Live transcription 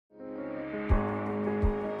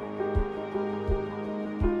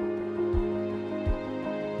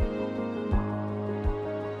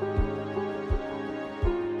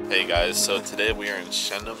Hey guys, so today we are in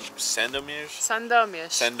Sandomierz? Sandomierz.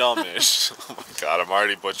 Sandomierz. Oh my god, I'm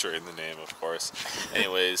already butchering the name, of course.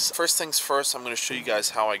 Anyways, first things first, I'm going to show you guys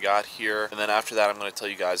how I got here. And then after that, I'm going to tell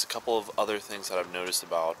you guys a couple of other things that I've noticed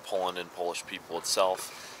about Poland and Polish people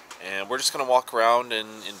itself. And we're just going to walk around and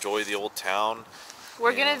enjoy the old town.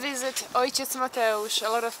 We're gonna visit Ojciec Mateusz. A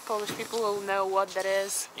lot of Polish people will know what that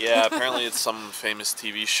is. Yeah, apparently it's some famous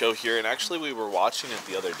TV show here. And actually we were watching it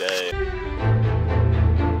the other day.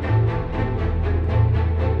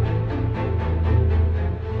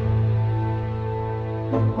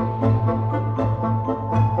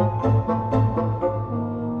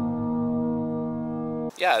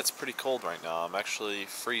 Yeah, it's pretty cold right now. I'm actually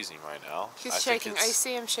freezing right now. He's shaking. I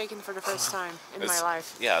see him shaking for the first time in my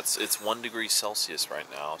life. Yeah, it's 1 degree Celsius right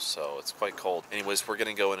now, so it's quite cold. Anyways, we're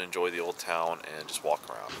gonna go and enjoy the old town and just walk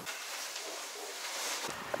around.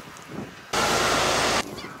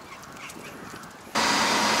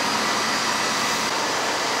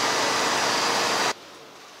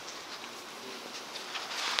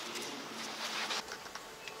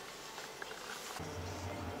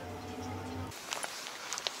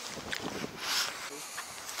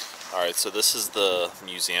 Alright, so this is the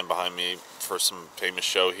museum behind me for some famous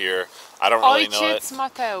show here. I don't really know it. Ojciec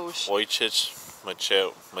Mateusz. Ojciec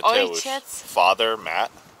Mateusz. Ojciec. Father,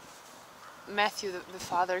 Matt? Matthew, the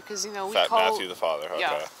father, because you know we Fat call... Matthew the father, okay.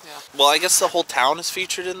 Yeah. Well, I guess the whole town is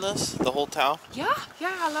featured in this? The whole town? Yeah,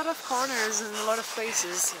 a lot of corners and a lot of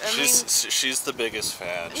places. She's the biggest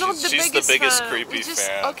fan. Not She's the biggest creepy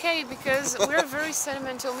fan. Okay, because we're very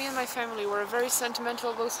sentimental. Me and my family, we're very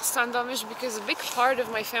sentimental about Sandomierz because a big part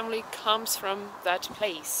of my family comes from that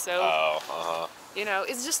place. So, you know,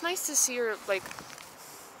 it's just nice to see your, like,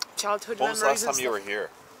 childhood memories. When was the last time you were here?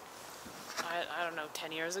 I don't know,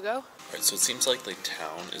 10 years ago. Alright, so it seems like the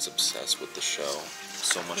town is obsessed with the show.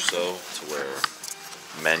 So much so to where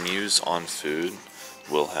menus on food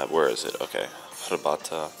will have, where is it? Okay.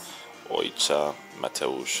 Herbata Ojca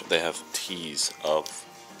Mateusz. They have teas of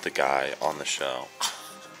the guy on the show.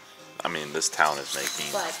 I mean, this town is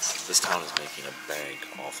making a bank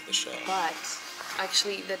off the show. But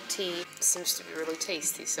actually the tea seems to be really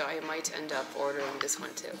tasty, so I might end up ordering this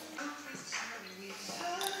one too.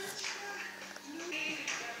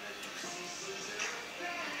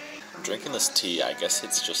 Drinking this tea, I guess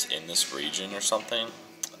it's just in this region or something.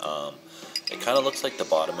 It kind of looks like the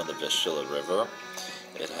bottom of the Vistula River.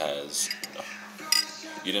 It has...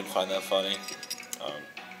 You didn't find that funny?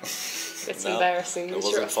 It's embarrassing. It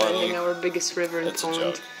wasn't funny. Our biggest river in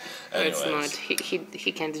Poland. Anyways, it's not.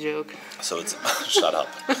 He can't joke. So it's... Shut up.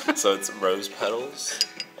 So it's rose petals,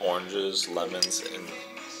 oranges, lemons, and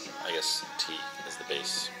I guess tea is the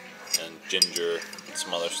base. And ginger and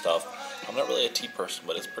some other stuff. I'm not really a tea person,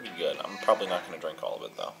 but it's pretty good. I'm probably not going to drink all of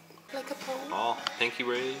it, though. Like a pole? Oh, pinky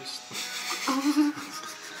raised.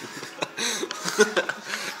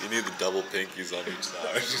 You need the double pinkies on each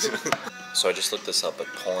side. So I just looked this up, but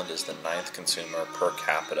Poland is the 9th consumer per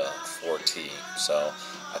capita for tea. So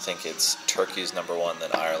I think it's Turkey's #1,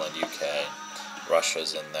 then Ireland, UK,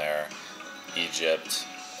 Russia's in there, Egypt,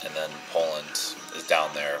 and then Poland is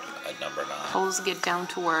down there at #9. Poles get down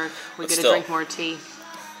to work. We gotta still, drink more tea.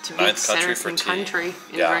 To be 9th country for tea. Country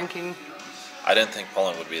in drinking. I didn't think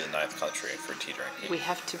Poland would be the 9th country for tea drinking. We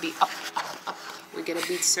have to be up. We gotta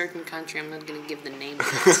beat certain country. I'm not gonna give the name.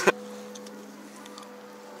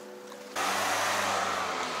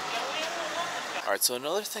 Alright, so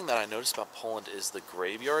another thing that I noticed about Poland is the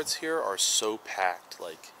graveyards here are so packed,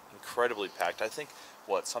 like incredibly packed. I think,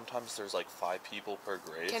 sometimes there's like 5 people per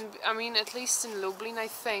grave? I mean, at least in Lublin, I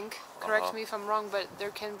think. Correct me if I'm wrong, but there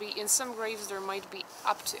can be, in some graves, there might be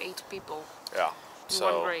up to 8 people. Yeah. In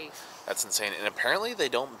one grave. That's insane. And apparently they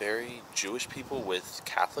don't bury Jewish people with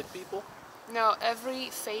Catholic people? No, every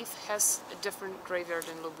faith has a different graveyard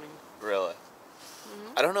in Lublin. Really?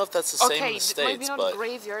 Mm-hmm. I don't know if that's the same in the States, maybe not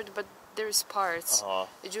graveyard, but there's parts.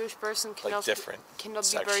 The Jewish person cannot be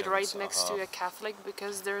buried right next to a Catholic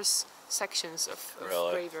because there's sections of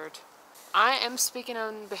graveyard. I am speaking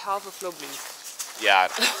on behalf of Lublin. Yeah,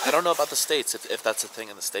 I don't know about the States, if that's a thing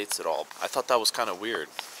in the States at all. I thought that was kind of weird.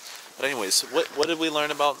 But anyways, what did we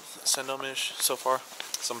learn about Sandomierz so far?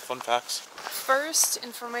 Some fun facts? First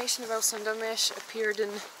information about Sandomierz appeared in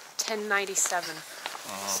 1097.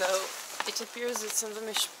 So it appears that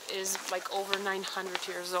Sandomierz is like over 900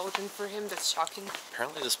 years old, and for him that's shocking.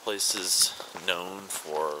 Apparently this place is known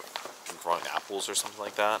for growing apples or something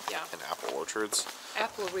like that. Yeah. And apple orchards.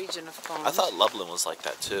 Apple region of Poland. I thought Lublin was like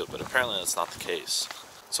that too, but apparently that's not the case.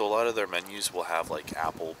 So a lot of their menus will have like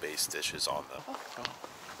apple-based dishes on them.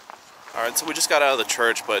 Alright, so we just got out of the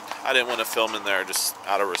church, but I didn't want to film in there just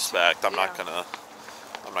out of respect. I'm not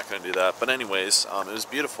I'm not going to do that. But anyways, it was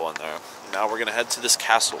beautiful in there. Now we're going to head to this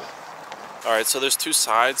castle. Alright, so there's two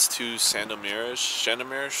sides to Sandomierz.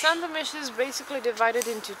 Sandomierz is basically divided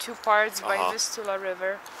into two parts by Vistula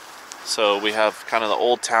River. So we have kind of the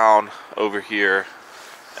old town over here,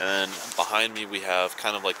 and then behind me we have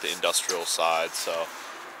kind of like the industrial side. So,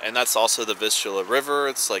 and that's also the Vistula River.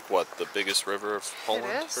 It's like what, the biggest river of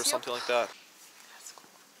Poland or something like that. That's cool.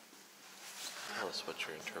 Tell us what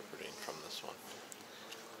you're interpreting from this one.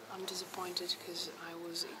 I'm disappointed because I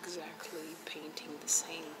was exactly painting the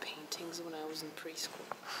same paintings when I was in preschool.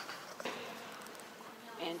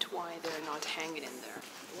 And why they're not hanging in there.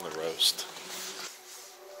 The roast.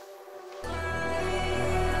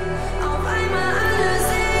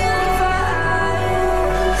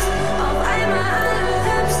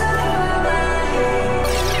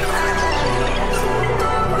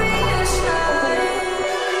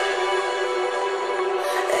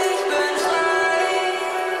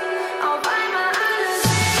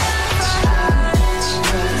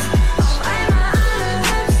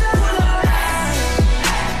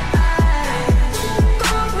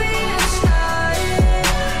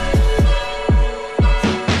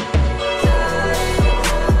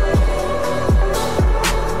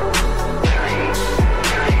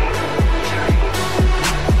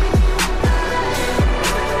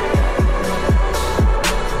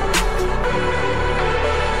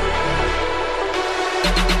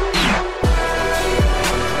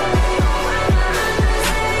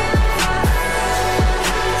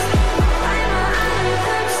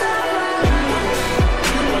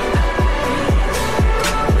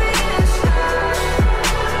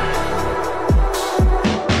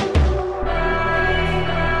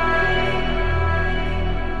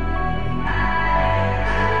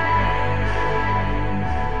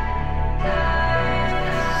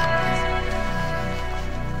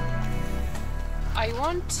 I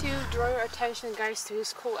want to draw your attention, guys, to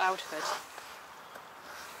his cool outfit.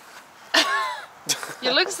 He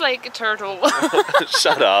looks like a turtle.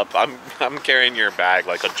 Shut up. I'm carrying your bag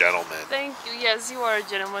like a gentleman. Thank you. Yes, you are a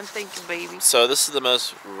gentleman. Thank you, baby. So this is the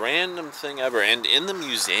most random thing ever. And in the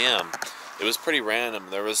museum, it was pretty random.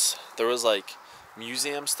 There was like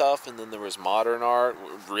museum stuff, and then there was modern art,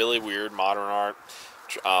 really weird modern art.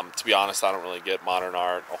 To be honest, I don't really get modern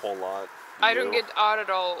art a whole lot. I don't get art at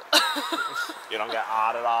all. You don't get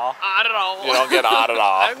art at all? Art at all. You don't get art at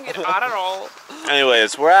all? I don't get art at all.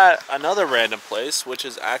 Anyways, we're at another random place, which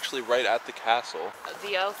is actually right at the castle.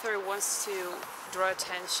 The author wants to draw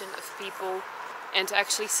attention of people and to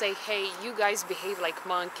actually say, hey, you guys behave like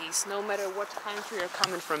monkeys, no matter what country you're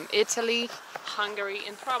coming from. Italy, Hungary,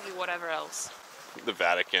 and probably whatever else. The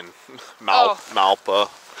Vatican. Malpa.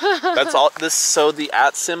 That's all. So the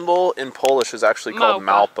 @ symbol in Polish is actually called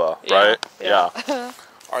Malpa, right? Yeah.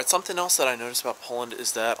 All right, something else that I noticed about Poland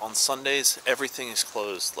is that on Sundays, everything is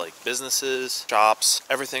closed. Like businesses, shops,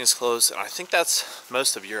 everything is closed. And I think that's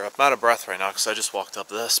most of Europe. I'm out of breath right now because I just walked up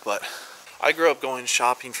this, but I grew up going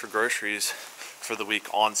shopping for groceries for the week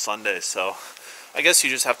on Sundays. So I guess you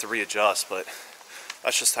just have to readjust, but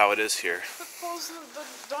that's just how it is here. But Poles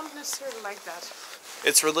don't necessarily like that.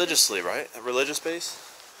 It's religiously, right? A religious base?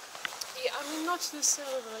 Yeah, I mean, not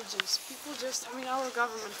necessarily religious. People just, I mean, our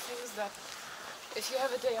government thinks that if you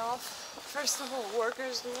have a day off, first of all,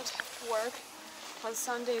 workers do not have to work on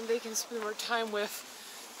Sunday and they can spend more time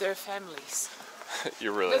with their families.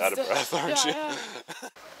 You're really out of breath, aren't you? Yeah.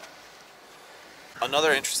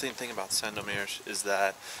 Another interesting thing about Sandomierz is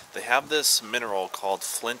that they have this mineral called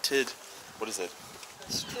flinted, what is it?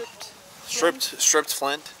 Striped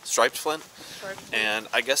flint. And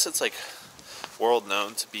I guess it's like world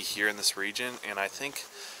known to be here in this region, and I think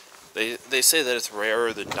they say that it's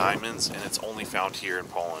rarer than diamonds and it's only found here in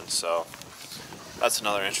Poland, so that's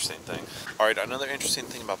another interesting thing. Alright, another interesting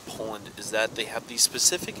thing about Poland is that they have these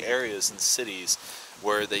specific areas and cities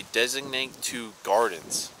where they designate to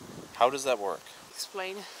gardens. How does that work?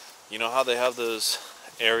 Explain. You know how they have those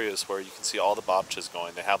areas where you can see all the babcias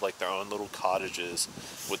going? They have like their own little cottages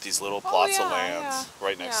with these little plots of land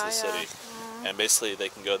right next to the city. And basically they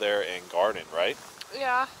can go there and garden, right?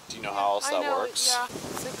 Yeah. Do you know how else that works? Yeah.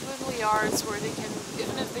 It's like little yards where they can,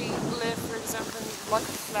 even if they live, for example, in block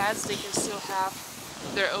of flats, they can still have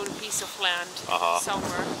their own piece of land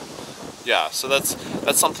somewhere. Yeah, so that's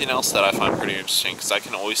something else that I find pretty interesting, because I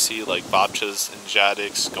can always see like babcias and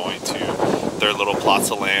dziadyks going to their little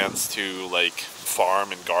plots of lands to like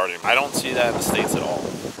farm and garden. I don't see that in the States at all.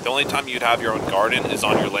 The only time you'd have your own garden is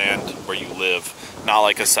on your land where you live, not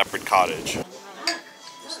like a separate cottage.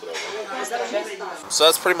 So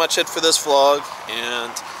that's pretty much it for this vlog,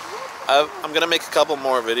 and I'm gonna make a couple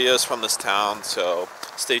more videos from this town, so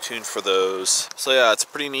stay tuned for those. So yeah, it's a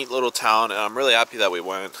pretty neat little town, and I'm really happy that we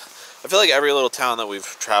went. I feel like every little town that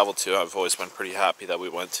we've traveled to, I've always been pretty happy that we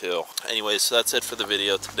went to. Anyways, so that's it for the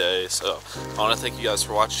video today. So I want to thank you guys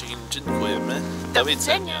for watching. Dziękujemy. Do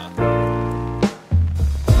widzenia.